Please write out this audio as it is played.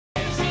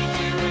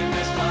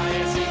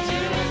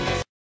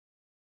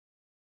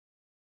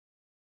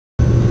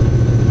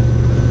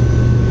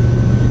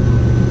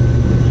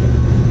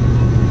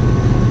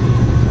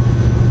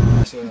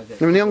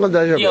日本語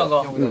大丈夫。日本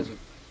語。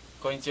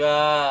こんにち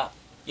は。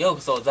よう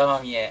こそザ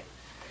マミへ。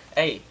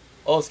大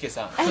輔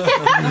さん。すご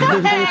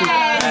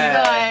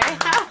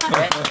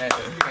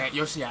い。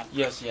よしや。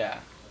よし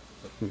や。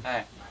は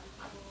い。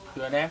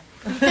Your name?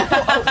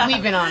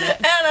 We've been on it.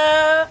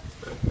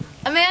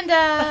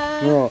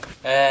 Amanda.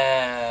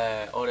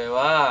 俺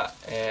は、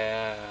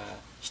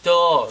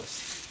人を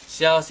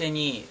幸せ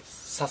に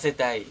させ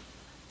たい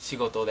仕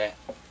事で。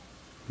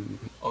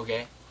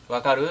OK?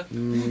 わかる？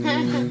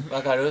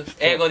わかる？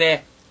英語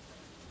で。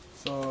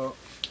So,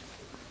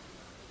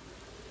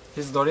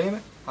 his dream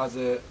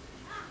has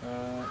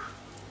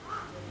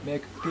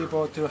make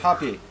people too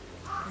happy.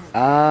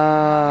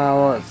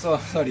 So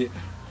sorry,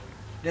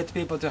 let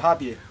people too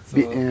happy. So,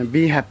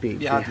 be happy.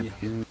 Be happy.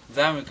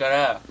 ザムか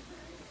ら、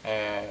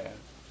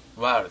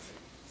ワールド。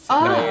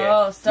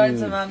Start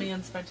Zamami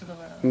and spread to the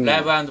world.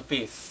 Love and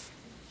peace.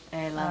 Love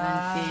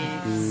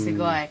and peace. す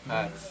ごい。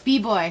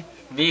B-boy.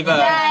 B-boy.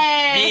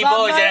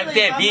 B-boy じゃなく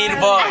て、ビー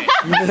ルボー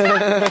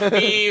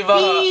イ。ビールボー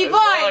イ。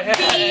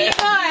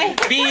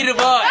ビールボ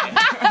ー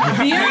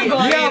イ。ビア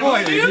ボー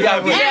イ。ビア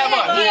ボー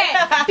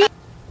イ。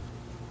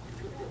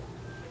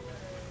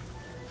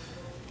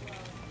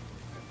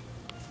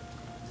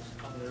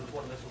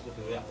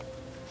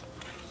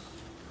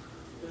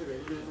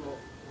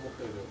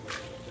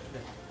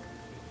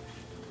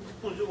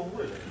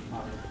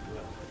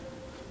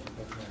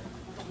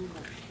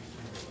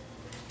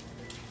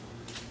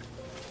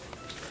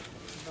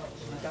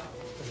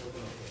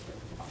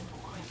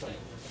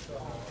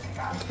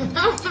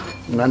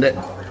なんで？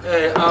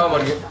青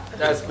森、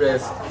ナイスプレイ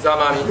ス、ザ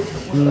マミ。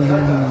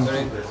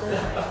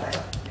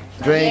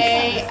Drink.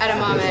 Yay,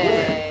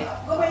 edamame.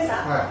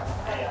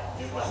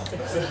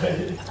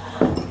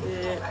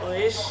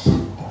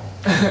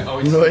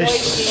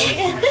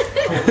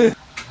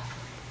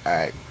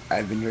 Alright,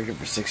 I've been drinking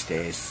for 6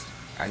 days.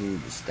 I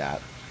need to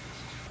stop.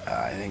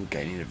 I think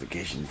I need a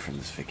vacation from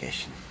this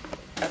vacation.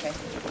 Okay.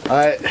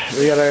 Alright,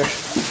 we got our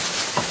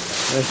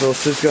nice little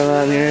soup going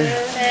on here.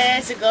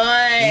 すごい。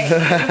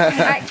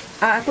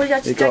あ、これじゃ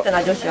あちっちゃいか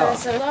な、女子は。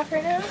Set it off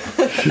right now?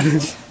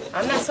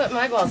 I'm not sweating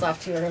my balls off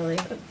too early.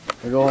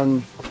 We're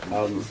going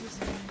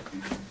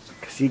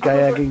sea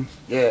kayaking.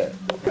 Yeah.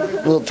 A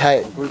little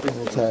tight.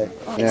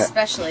 Yeah.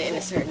 Especially in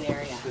a certain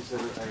area.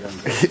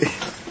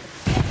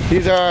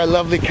 These are our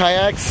lovely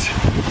kayaks.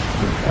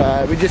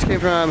 We just came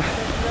from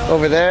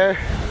over there.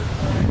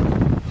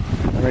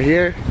 And we're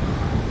here.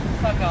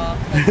 Fuck off.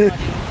 That's not even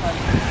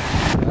funny.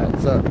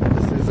 Alright, so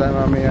this is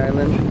Zamami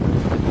Island.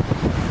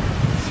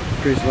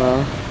 It's pretty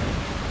small.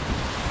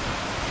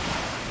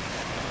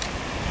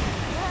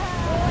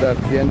 That's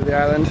the end of the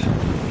island.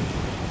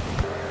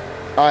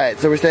 Alright,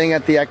 so we're staying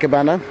at the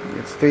Akabana.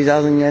 It's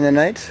 3,000 yen a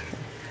night.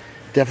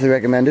 Definitely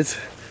recommend it.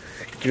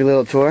 Give you a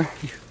little tour.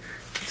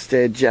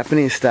 Stay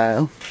Japanese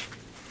style.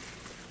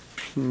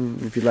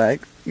 If you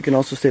like. You can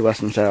also stay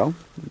Western style.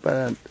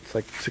 But it's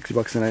like 60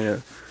 bucks a night at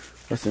a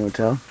Western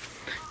hotel.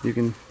 You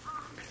can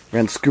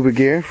rent scuba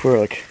gear for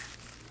like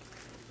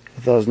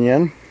 1,000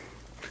 yen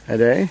a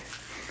day.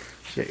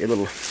 You get your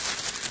little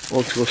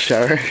old school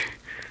shower.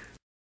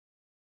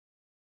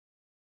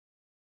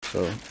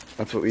 So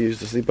that's what we use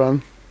to sleep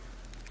on.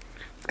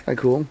 It's kind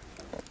of cool.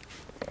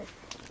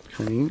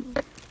 Clean.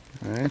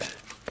 Alright.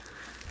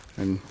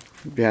 And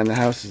behind the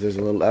house there's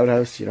a little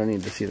outhouse. You don't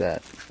need to see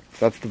that.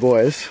 So that's the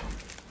boys.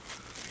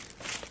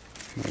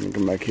 I'm gonna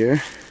come back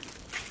here.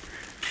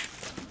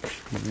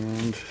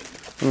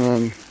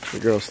 And the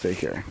girls stay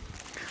here.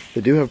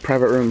 They do have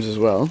private rooms as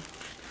well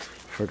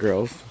for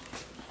girls,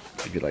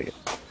 if you like it.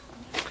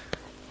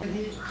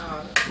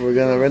 We're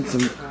gonna rent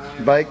some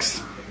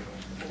bikes.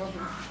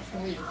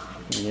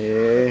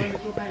 Yeah.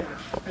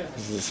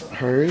 This is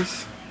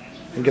hers.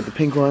 We get the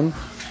pink one.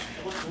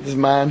 This is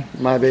mine,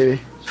 my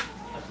baby.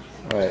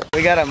 Alright.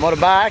 We got a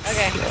motorbikes.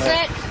 Okay.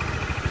 Sit.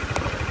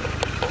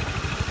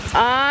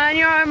 On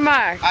your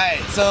mark.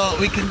 Alright, so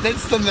we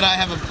convinced them that I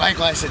have a bike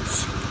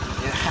license.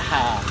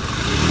 Yeah.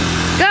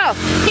 Go!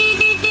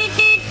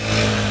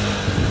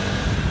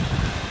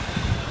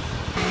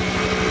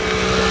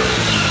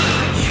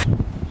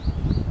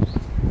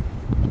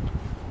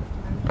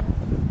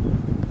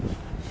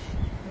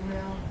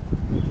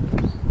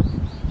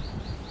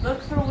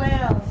 Look for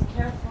whales,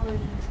 carefully.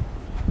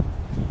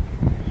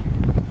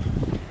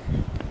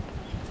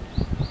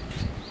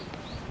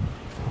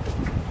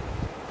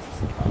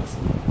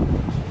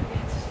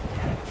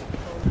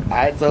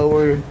 Alright, so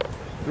we're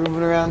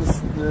moving around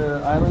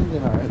the island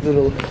in our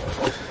little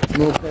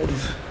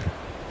mopeds.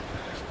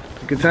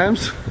 Good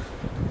times?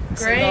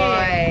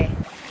 Great.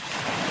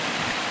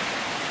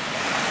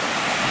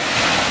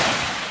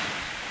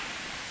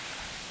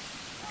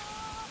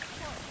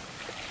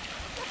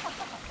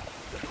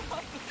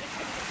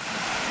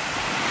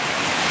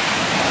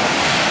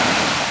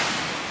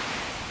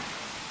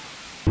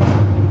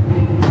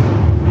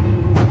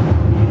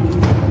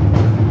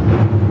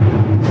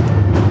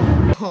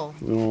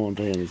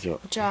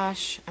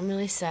 Josh, I'm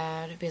really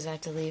sad because I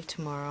have to leave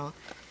tomorrow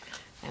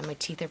and my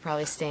teeth are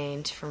probably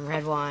stained from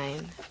red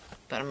wine,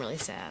 but I'm really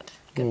sad.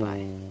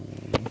 Goodbye.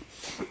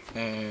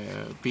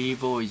 B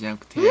ボーイじゃな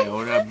くて、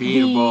俺はビ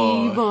ー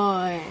ボ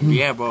ーイ。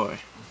ビアボーイ。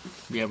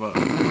ビアボーイ。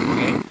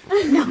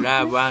OK?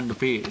 Love and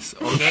peace.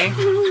 OK?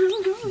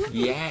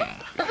 Yeah.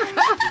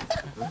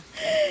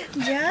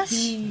 よ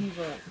し。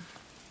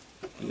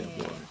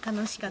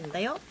楽しかった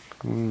よ。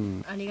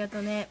ありが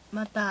とね。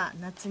また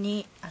夏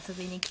に遊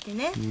びに来て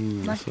ね。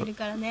待ってる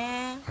から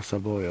ね。遊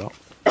ぼうよ。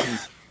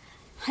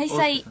はい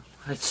さい。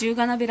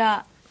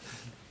주간아비라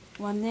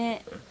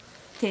왔네.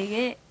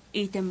 되게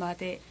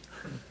이템바데.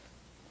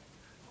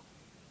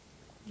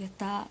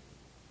 야타.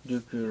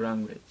 Ryukyu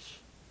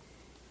language.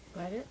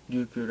 What?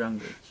 Ryukyu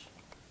language.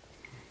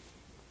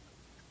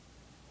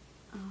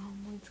 あー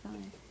思いつかない。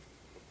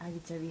あげ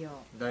ちゃうよ。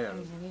ダイヤ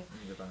ル。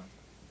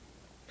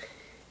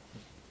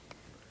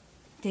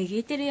 되게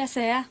이때를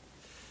야사야.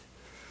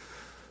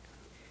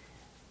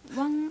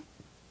 왕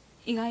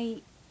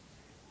이가이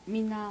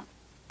민나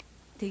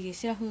되게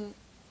시라프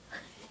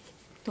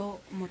と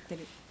思って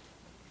る。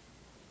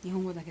日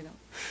本語だけど。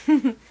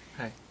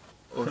はい。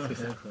大月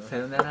さん、さ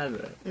よならぐ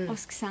らい。お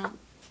すきさん、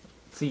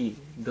次、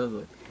どう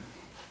ぞ。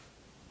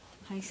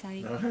はいさ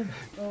い。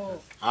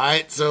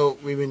 Alright, so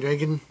we've been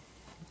drinking.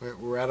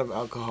 We're out of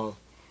alcohol.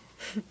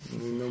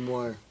 No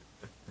more.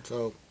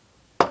 So,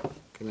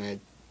 good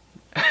night.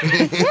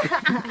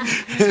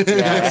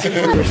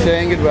 We're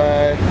saying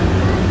goodbye.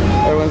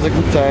 Everyone's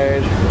looking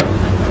tired.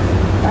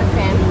 Our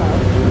fan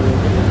club.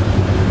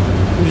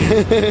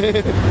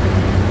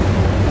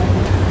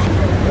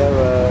 Bye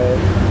bye.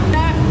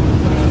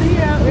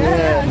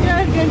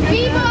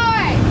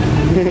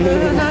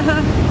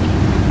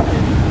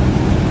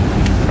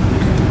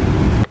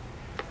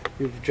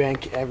 We've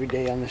drank every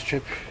day on this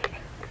trip.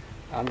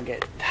 I'm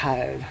getting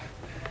tired.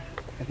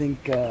 I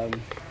think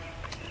I'm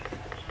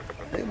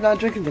not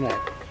drinking tonight.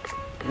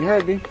 You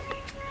heard me.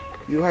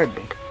 You heard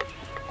me.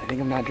 I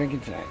think I'm not drinking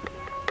tonight.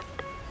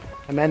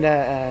 Amanda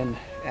and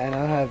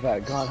Anna have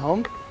gone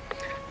home.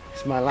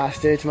 It's my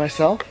last day to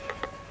myself.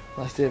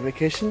 Last day of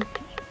vacation.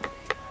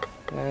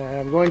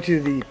 I'm going to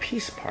the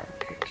Peace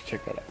Park to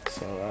check that out.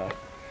 So,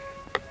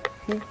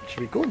 it should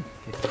be cool.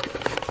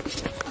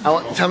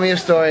 Tell me a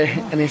story.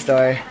 Any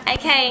story.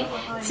 Okay,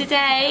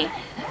 today,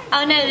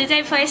 oh no, the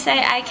day before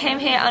yesterday, I came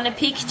here on a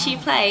Pikachu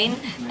plane,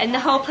 and the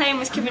whole plane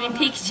was covered in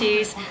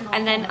Pikachus,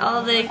 and then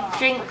all the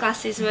drink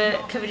glasses were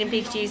covered in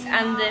Pikachus,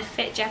 and the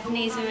fit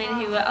Japanese women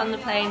who were on the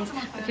planes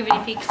were covered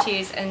in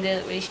Pikachus, and they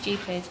look really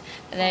stupid,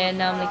 and they are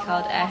normally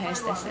called air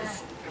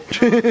hostesses.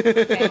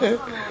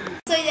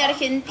 Soy de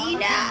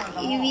Argentina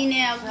y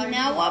vine a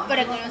Okinawa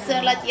para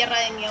conocer la tierra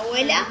de mi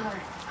abuela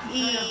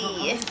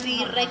y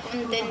estoy re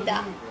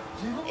contenta.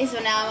 Eso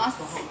nada más.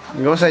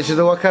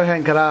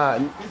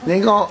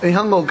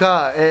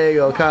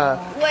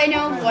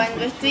 Bueno,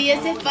 cuando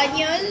estudies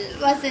español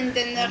vas a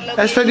entender lo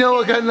que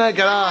Español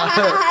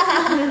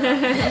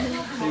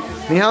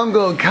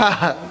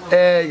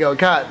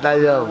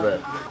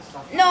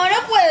No,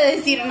 no puedo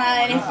decir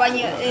nada en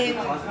español,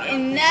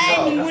 en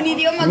nada, en ningún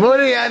idioma como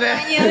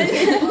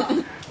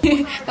español.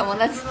 友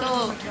達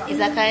と居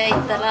酒屋行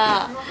った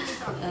ら、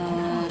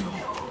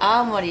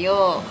青森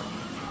を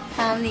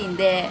3人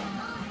で、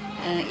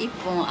1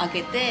本開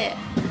けて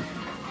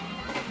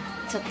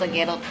ちょっと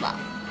ゲロった。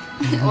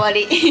終わ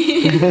り。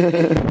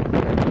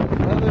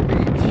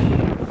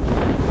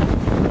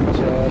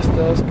Just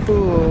as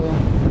cool.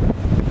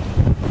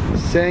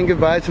 Saying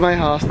goodbye to my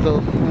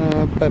hostel.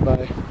 Bye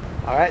bye.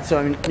 Alright, so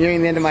I'm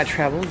nearing the end of my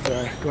travels.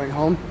 Going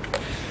home.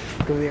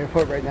 Go to the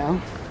airport right now.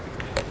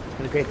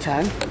 Had a great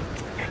time.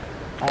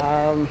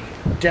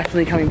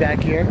 Definitely coming back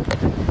here.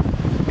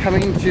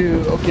 Coming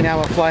to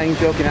Okinawa, flying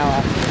to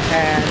Okinawa,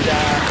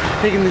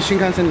 and taking the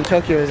Shinkansen to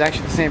Tokyo is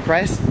actually the same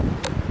price.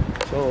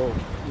 So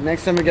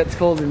next time it gets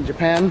cold in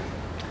Japan,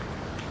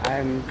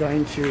 I'm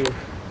going to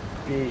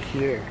be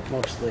here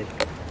mostly.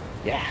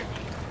 Yeah.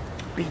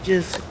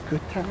 Beaches,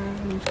 good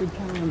times, good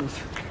times.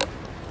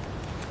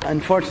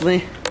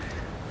 Unfortunately,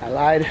 I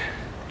lied.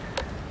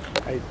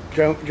 I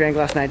drank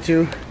last night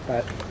too,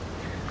 but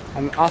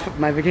I'm off.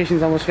 My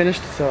vacation's almost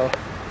finished, so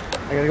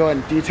I gotta go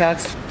and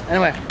detox.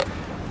 Anyway,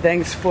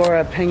 thanks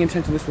for paying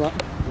attention this long.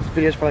 This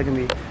video's probably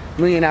gonna be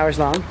a million hours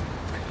long.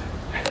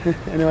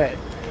 Anyway,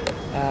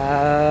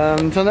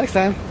 until next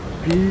time,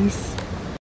 peace.